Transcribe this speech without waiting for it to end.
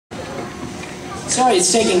Sorry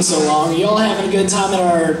it's taking so long. Are you all having a good time at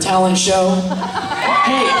our talent show?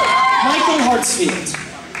 Hey, Michael Hartsfield.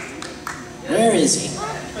 Where is he?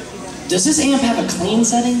 Does this amp have a clean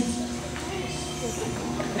setting?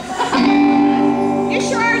 You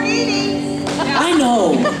sure are needy. I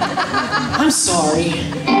know. I'm sorry.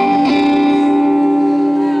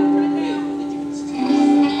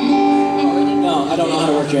 No, I don't know how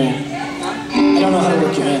to work your amp. I don't know how to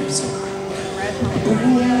work your amp, so.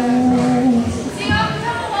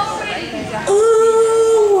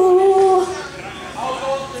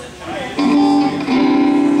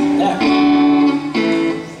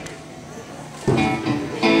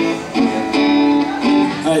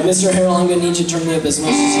 Alright, Mr. Harrell, I'm going to need you to turn me up as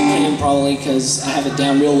much as you can, probably, because I have it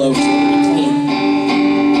down real low for it to be clean.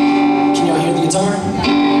 Can y'all hear the guitar?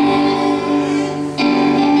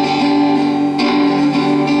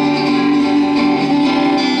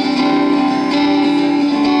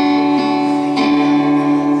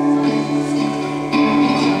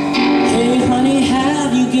 Hey, honey,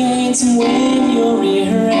 have you gained some weight in your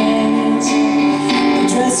rear end? The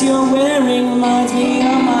dress you're wearing reminds me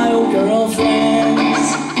of my old girlfriend.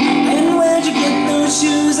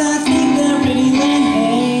 Shoes, I think they're pretty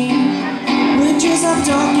lame. Would you stop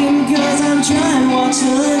talking, cause I'm trying to watch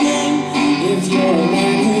the game. If you're a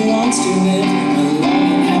man who wants to live a long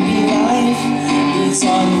and happy life, these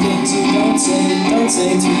are the things you don't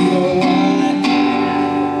say to your wife.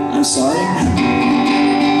 I'm sorry.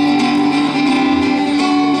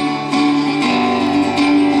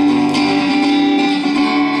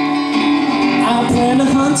 I planned a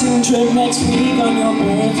hunting trip next week on your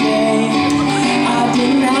birthday. I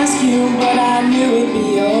didn't ask you, but I knew it'd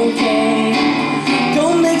be okay.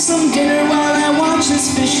 Go make some dinner while I watch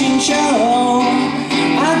this fishing show.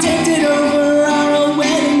 I taped it over our old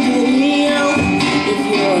wedding video. If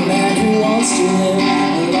you're a man who wants to live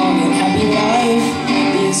a long and happy life,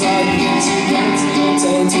 these are the things you don't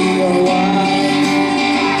say to your wife.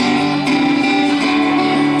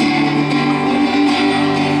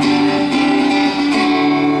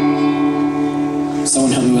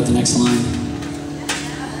 Someone help me with the next line.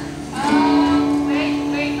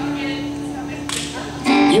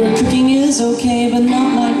 Your cooking is okay, but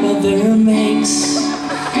not like mother makes.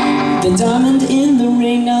 The diamond in the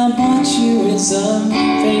ring I bought you is a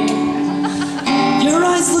fake. Your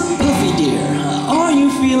eyes look puffy, dear. Are you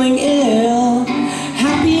feeling ill?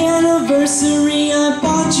 Happy anniversary, I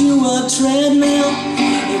bought you a treadmill.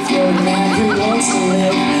 If you're a man who wants to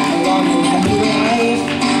live a long and happy life,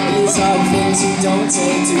 these are things you don't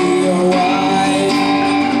say to your wife.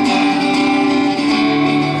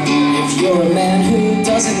 You're a man who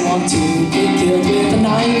doesn't want to get killed with a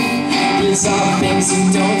knife. These are things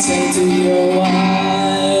you don't say to your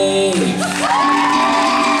wife.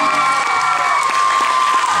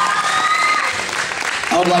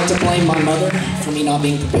 I would like to blame my mother for me not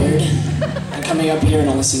being prepared and coming up here and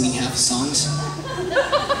only singing half the songs.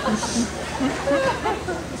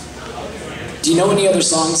 Do you know any other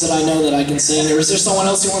songs that I know that I can sing, or is there someone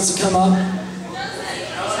else who wants to come up?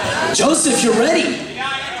 Joseph, you're ready.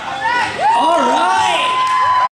 All right.